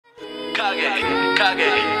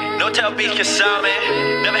Kage. No tell beef can sound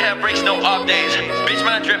man. Never have breaks, no off days. Bitch,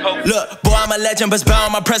 my drip hope. Look, boy, I'm a legend, but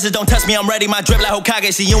bound my presence. Don't test me, I'm ready. My drip like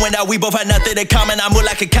Hokage. See you and I, we both had nothing in common. I move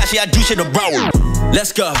like Kakashi, I do shit to bro.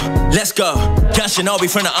 Let's go, let's go. Gun Shinobi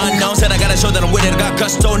from the unknown. Said I gotta show that I'm with it. I got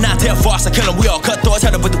gusto, not tell false. I kill him, we all cut thoughts.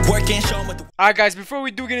 Had to put the work in, show him what the. Alright, guys, before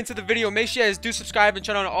we do get into the video, make sure you guys do subscribe and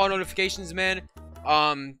turn on all notifications, man.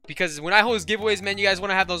 Because when I host giveaways, man, you guys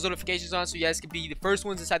want to have those notifications on so you guys can be the first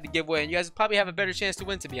ones inside the giveaway, and you guys probably have a better chance to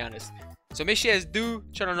win, to be honest. So make sure you guys do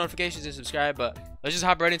turn on notifications and subscribe. But let's just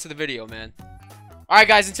hop right into the video, man. Alright,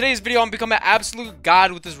 guys, in today's video, I'm becoming an absolute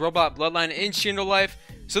god with this Roblox Bloodline in Shindo life.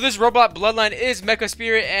 So this Roblox Bloodline is Mecha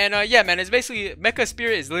Spirit, and yeah, man, it's basically Mecha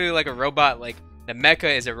Spirit is literally like a robot. Like the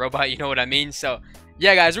Mecha is a robot, you know what I mean? So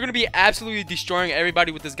yeah, guys, we're gonna be absolutely destroying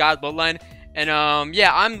everybody with this god Bloodline. And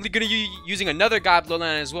yeah, I'm gonna be using another god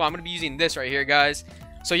Bloodline as well. I'm gonna be using this right here, guys.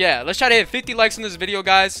 So yeah, let's try to hit 50 likes on this video,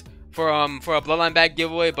 guys, for a Bloodline bag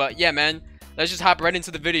giveaway. But yeah, man, let's just hop right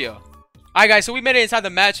into the video. Alright, guys, so we made it inside the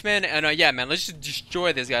match, man, and yeah, man, let's just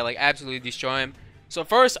destroy this guy, like absolutely destroy him. So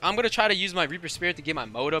first, I'm gonna try to use my Reaper Spirit to get my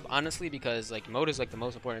mode up, honestly, because like mode is like the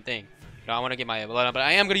most important thing. You know, I want to get my blood up, but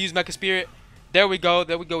I am gonna use Mecha Spirit. There we go,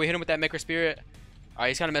 there we go. We hit him with that Mecha Spirit. Alright,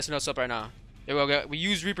 he's kind of messing us up right now. There we go. We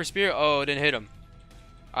used Reaper Spirit. Oh, it didn't hit him.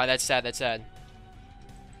 Alright, that's sad. That's sad.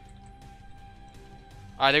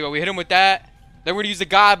 Alright, there we go. We hit him with that. Then we're gonna use the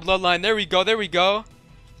God Bloodline. There we go. There we go.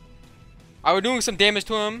 Alright, we're doing some damage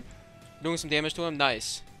to him. Doing some damage to him.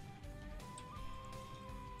 Nice.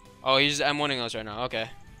 Oh, he's just M1ing us right now. Okay.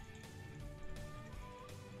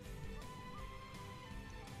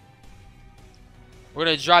 We're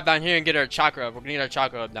gonna drop down here and get our chakra up. We're gonna get our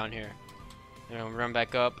chakra up down here. And we'll run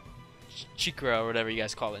back up. Chikra or whatever you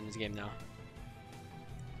guys call it in this game now.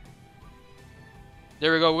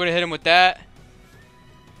 There we go. We're gonna hit him with that.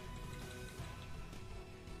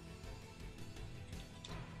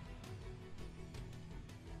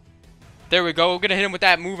 There we go. We're gonna hit him with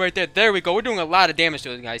that move right there. There we go. We're doing a lot of damage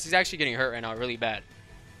to him, guys. He's actually getting hurt right now, really bad.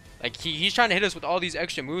 Like he's trying to hit us with all these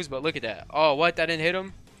extra moves, but look at that. Oh, what? That didn't hit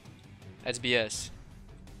him? That's BS.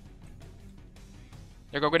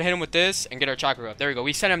 There we go. We're gonna hit him with this and get our chakra up. There we go.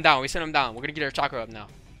 We sent him down. We sent him down. We're gonna get our chakra up now.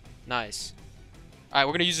 Nice. Alright,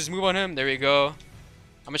 we're gonna use this move on him. There we go. I'm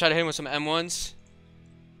gonna try to hit him with some M1s.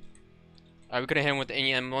 Alright, we're gonna hit him with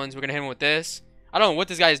any M1s. We're gonna hit him with this. I don't know what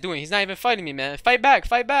this guy is doing. He's not even fighting me, man. Fight back.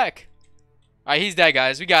 Fight back. Alright, he's dead,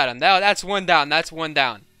 guys. We got him. That's one down. That's one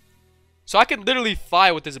down. So I could literally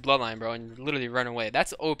fly with this Bloodline, bro, and literally run away.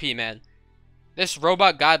 That's OP, man. This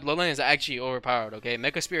robot god Bloodline is actually overpowered, okay?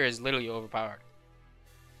 Mecha Spirit is literally overpowered.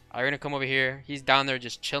 Alright, we're gonna come over here. He's down there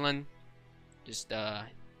just chilling. Just,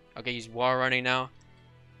 okay, he's wall running now.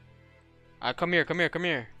 Alright, come here, come here, come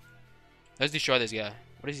here. Let's destroy this guy.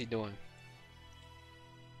 What is he doing?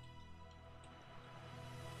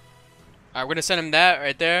 Alright, we're gonna send him that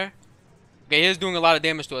right there. Okay, he's doing a lot of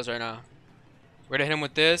damage to us right now. We're gonna hit him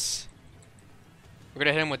with this. We're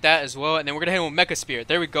gonna hit him with that as well. And then we're gonna hit him with Mecha Spirit.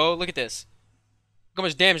 There we go. Look at this. Look how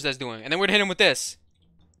much damage that's doing. And then we're gonna hit him with this.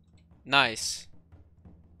 Nice.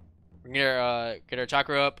 We're gonna get our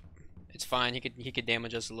chakra up. It's fine. He could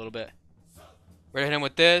damage us a little bit. We're gonna hit him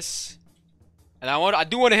with this. And I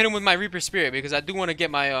do want to hit him with my Reaper Spirit because I do want to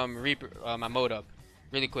get my my mode up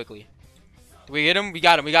really quickly. Did we hit him? We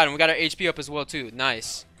got him. We got him. We got our HP up as well too.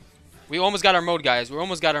 Nice. We almost got our mode, guys. We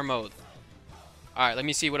almost got our mode. All right, let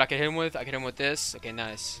me see what I can hit him with. I can hit him with this. Okay,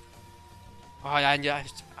 nice. Oh, I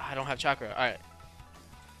don't have chakra. All right.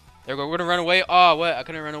 There we go. We're gonna run away. Oh, what? I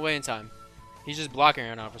couldn't run away in time. He's just blocking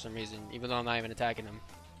right now for some reason, even though I'm not even attacking him.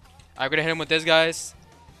 Alright, we're gonna hit him with this, guys.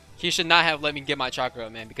 He should not have let me get my chakra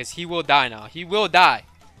up, man, because he will die now. He will die.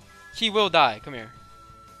 He will die. Come here.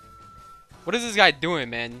 What is this guy doing,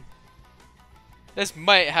 man? This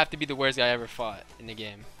might have to be the worst guy I ever fought in the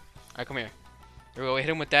game. Alright, come here. There we go. We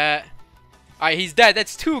hit him with that. Alright, he's dead.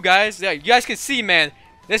 That's two, guys. Yeah, you guys can see, man.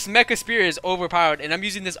 This Mecha Spirit is overpowered, and I'm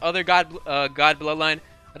using this other god Bloodline.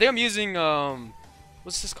 I think I'm using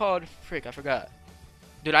what's this called? Frick, I forgot.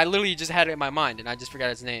 Dude, I literally just had it in my mind and I just forgot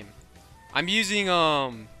its name. I'm using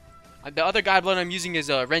the other god blood I'm using is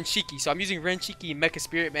Renshiki. So I'm using Renshiki Mecha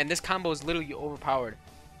Spirit, man. This combo is literally overpowered.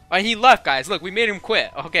 And he left, guys. Look, we made him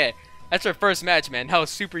quit. Okay. That's our first match, man. That was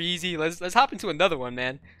super easy. Let's hop into another one,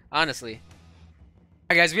 man. Honestly.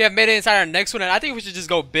 Alright, guys, we have made it inside our next one, and I think we should just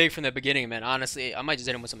go big from the beginning, man. Honestly, I might just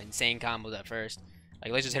hit him with some insane combos at first.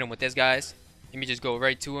 Like, let's just hit him with this, guys. Let me just go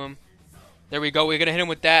right to him. There we go. We're gonna hit him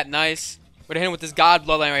with that. Nice. We're gonna hit him with this god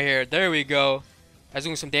Bloodline right here. There we go. That's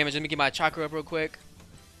doing some damage. Let me get my chakra up real quick.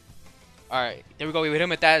 Alright. There we go. We hit him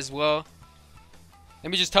with that as well.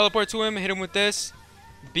 Let me just teleport to him. Hit him with this.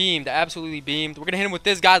 Beamed, absolutely beamed. We're gonna hit him with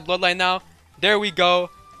this God Bloodline now. There we go.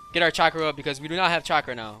 Get our chakra up because we do not have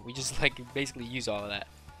chakra now. We just like basically use all of that.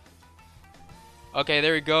 Okay,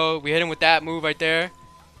 there we go. We hit him with that move right there.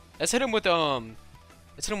 Let's hit him with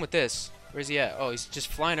this. Where's he at? Oh, he's just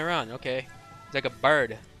flying around. Okay. He's like a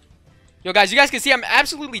bird. Yo guys, you guys can see I'm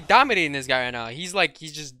absolutely dominating this guy right now. He's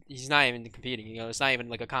not even competing, you know, it's not even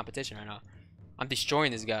like a competition right now. I'm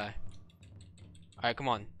destroying this guy. Alright, come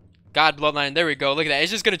on. God Bloodline, there we go. Look at that.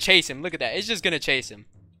 It's just gonna chase him. Look at that. It's just gonna chase him.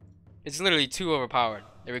 It's literally too overpowered.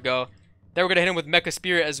 There we go. Then we're gonna hit him with Mecha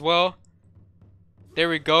Spirit as well. There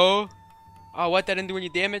we go. Oh, what? That didn't do any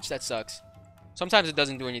damage? That sucks. Sometimes it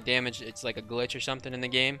doesn't do any damage. It's like a glitch or something in the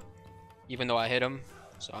game. Even though I hit him.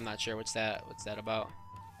 So I'm not sure what's that about.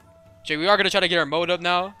 Okay, we are gonna try to get our mode up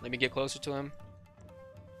now. Let me get closer to him.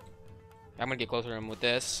 I'm gonna get closer to him with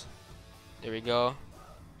this. There we go.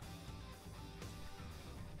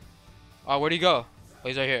 Oh, where'd he go? Oh,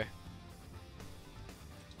 he's right here.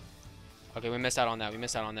 Okay, we missed out on that. We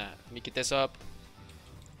missed out on that. Let me get this up.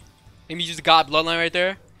 Let me use the God Bloodline right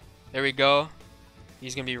there. There we go.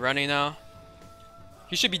 He's gonna be running now.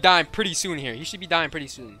 He should be dying pretty soon here. He should be dying pretty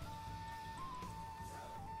soon.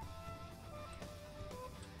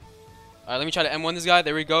 Alright, let me try to M1 this guy.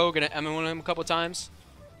 There we go. Gonna M1 him a couple times.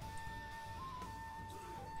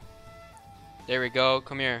 There we go.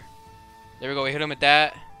 Come here. There we go. We hit him with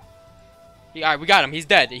that. Alright, we got him. He's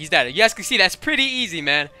dead. He's dead. You guys can see that's pretty easy,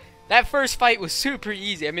 man. That first fight was super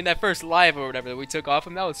easy. I mean, that first live or whatever that we took off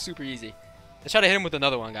him, that was super easy. Let's try to hit him with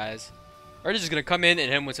another one, guys. We're just gonna come in and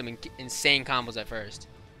hit him with some insane combos at first.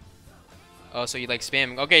 Oh, so you like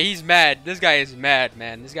spamming. Okay, he's mad. This guy is mad,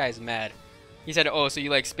 man. This guy is mad. He said, oh, so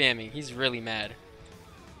you like spamming. He's really mad.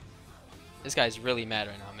 This guy's really mad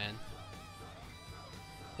right now, man.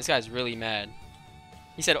 This guy's really mad.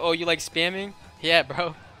 He said, oh, you like spamming? Yeah,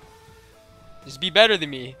 bro. Just be better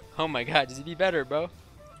than me. Oh my god, just be better, bro.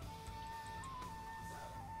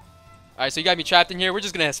 Alright, so you got me trapped in here. We're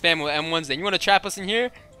just gonna spam with M1s then. You wanna trap us in here?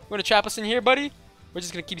 You wanna trap us in here, buddy? We're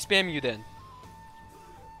just gonna keep spamming you then.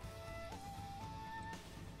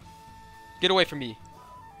 Get away from me.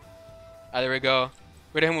 Alright, there we go.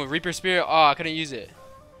 We're gonna hit him with Reaper Spirit. Oh, I couldn't use it.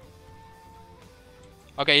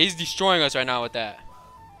 Okay, he's destroying us right now with that.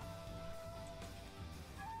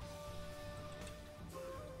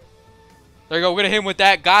 There we go. We're gonna hit him with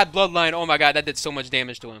that God Bloodline. Oh my god, that did so much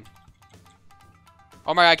damage to him.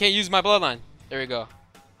 Oh my god, I can't use my Bloodline. There we go.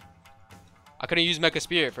 I couldn't use Mecha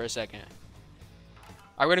Spirit for a second.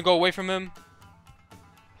 Alright, we're gonna go away from him.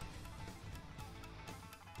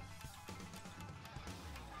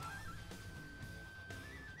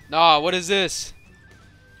 Nah, what is this?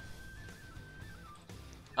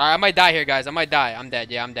 Alright, I might die here, guys. I might die. I'm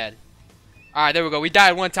dead. Yeah, I'm dead. Alright, there we go. We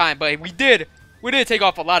died one time, but we did take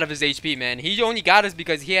off a lot of his HP, man. He only got us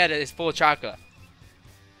because he had his full chakra.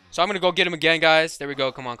 So I'm gonna go get him again, guys. There we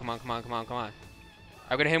go. Come on, come on, come on, come on, come on.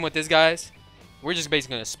 I'm gonna hit him with this, guys. We're just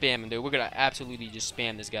basically gonna spam him, dude. We're gonna absolutely just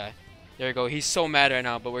spam this guy. There we go. He's so mad right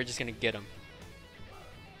now, but we're just gonna get him.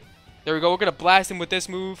 There we go. We're gonna blast him with this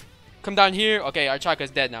move. Come down here. Okay, our chakra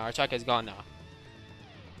is dead now. Our chakra is gone now.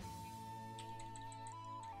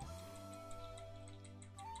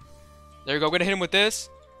 There we go. We're gonna hit him with this.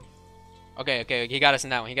 Okay, okay. He got us in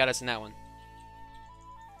that one. He got us in that one.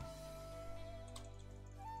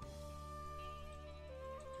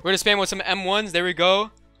 We're gonna spam with some M1s. There we go.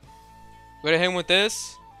 We're gonna hit him with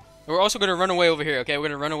this. And we're also gonna run away over here. Okay, we're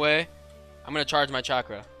gonna run away. I'm gonna charge my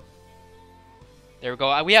chakra. There we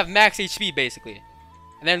go. We have max HP basically.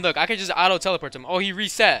 And then look, I can just auto teleport him. Oh, he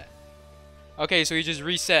reset. Okay, so he just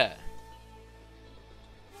reset.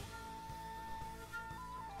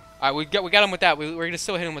 Alright, we got him with that. We're gonna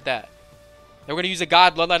still hit him with that. Then we're gonna use a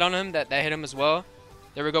God Bloodline on him. That hit him as well.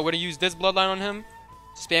 There we go. We're gonna use this Bloodline on him.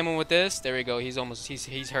 Spam him with this. There we go. He's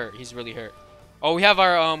hurt. He's really hurt. Oh, we have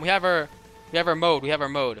our mode. We have our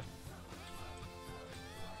mode.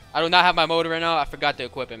 I do not have my mode right now. I forgot to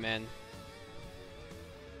equip it, man.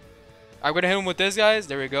 Alright, we're gonna hit him with this, guys.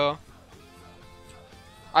 There we go.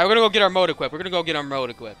 Alright, we're gonna go get our mode equipped. We're gonna go get our mode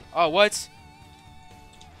equipped. Oh, what?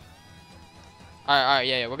 Alright,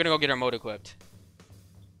 yeah. We're gonna go get our mode equipped.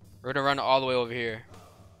 We're gonna run all the way over here.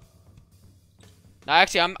 Now,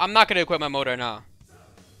 actually, I'm not gonna equip my mode right now.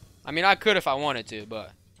 I mean, I could if I wanted to,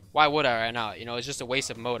 but why would I right now? You know, it's just a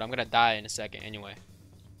waste of mode. I'm gonna die in a second anyway.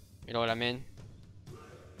 You know what I mean?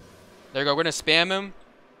 There we go. We're gonna spam him.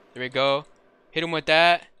 There we go. Hit him with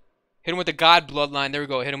that. Hit him with the God Bloodline. There we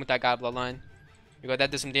go. Hit him with that God Bloodline. We got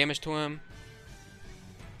that did some damage to him.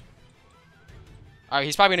 Alright,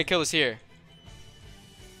 he's probably gonna kill us here.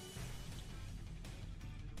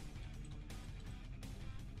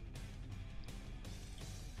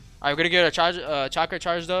 Alright, we're gonna get our chakra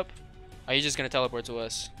charged up. Are you just gonna teleport to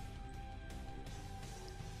us?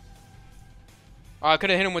 Oh, I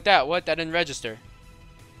could've hit him with that. What? That didn't register.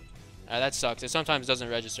 That sucks. It sometimes doesn't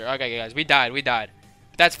register. Okay, guys, we died. But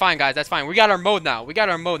that's fine, guys. That's fine. We got our mode now.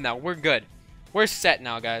 We're good. We're set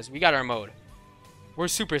now, guys. We got our mode. We're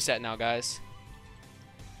super set now, guys.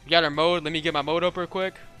 We got our mode. Let me get my mode up real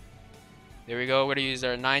quick. There we go. We're gonna use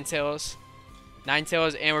our 9 tails. 9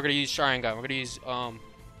 tails, and we're gonna use Sharingan. We're gonna use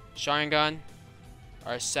Sharingan.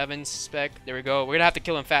 Our 7 spec. There we go. We're gonna have to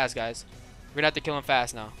kill him fast, guys. We're gonna have to kill him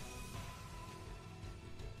fast now.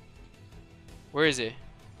 Where is he?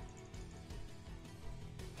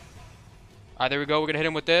 Alright, there we go. We're gonna hit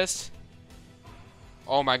him with this.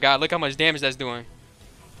 Oh my god, look how much damage that's doing.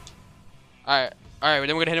 Alright, then we're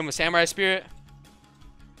gonna hit him with Samurai Spirit.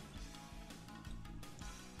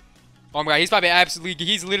 Oh my god, he's probably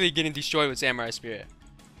he's literally getting destroyed with Samurai Spirit.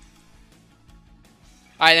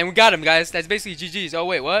 Alright, then we got him, guys. That's basically GG's. Oh,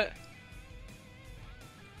 wait, what?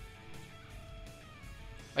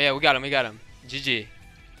 Oh, yeah, we got him. GG.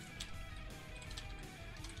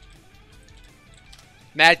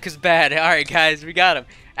 Mad cause bad. Alright, guys, we got him.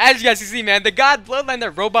 As you guys can see, man, the God Bloodline,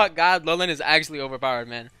 the robot God Bloodline is actually overpowered,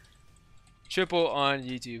 man. Triple on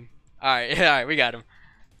YouTube. Alright, we got him.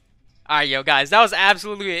 Alright, yo, guys, that was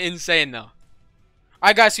absolutely insane, though.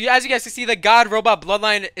 Alright, guys, so as you guys can see, the God Robot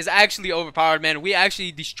Bloodline is actually overpowered, man. We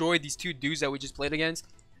actually destroyed these 2 dudes that we just played against.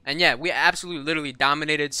 And yeah, we absolutely literally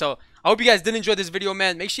dominated. So, I hope you guys did enjoy this video,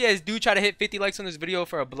 man. Make sure you guys do try to hit 50 likes on this video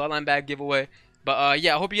for a Bloodline bag giveaway. But,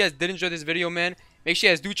 yeah, I hope you guys did enjoy this video, man. Make sure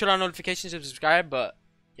you guys do turn on notifications and subscribe. But,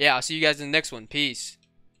 yeah, I'll see you guys in the next one. Peace.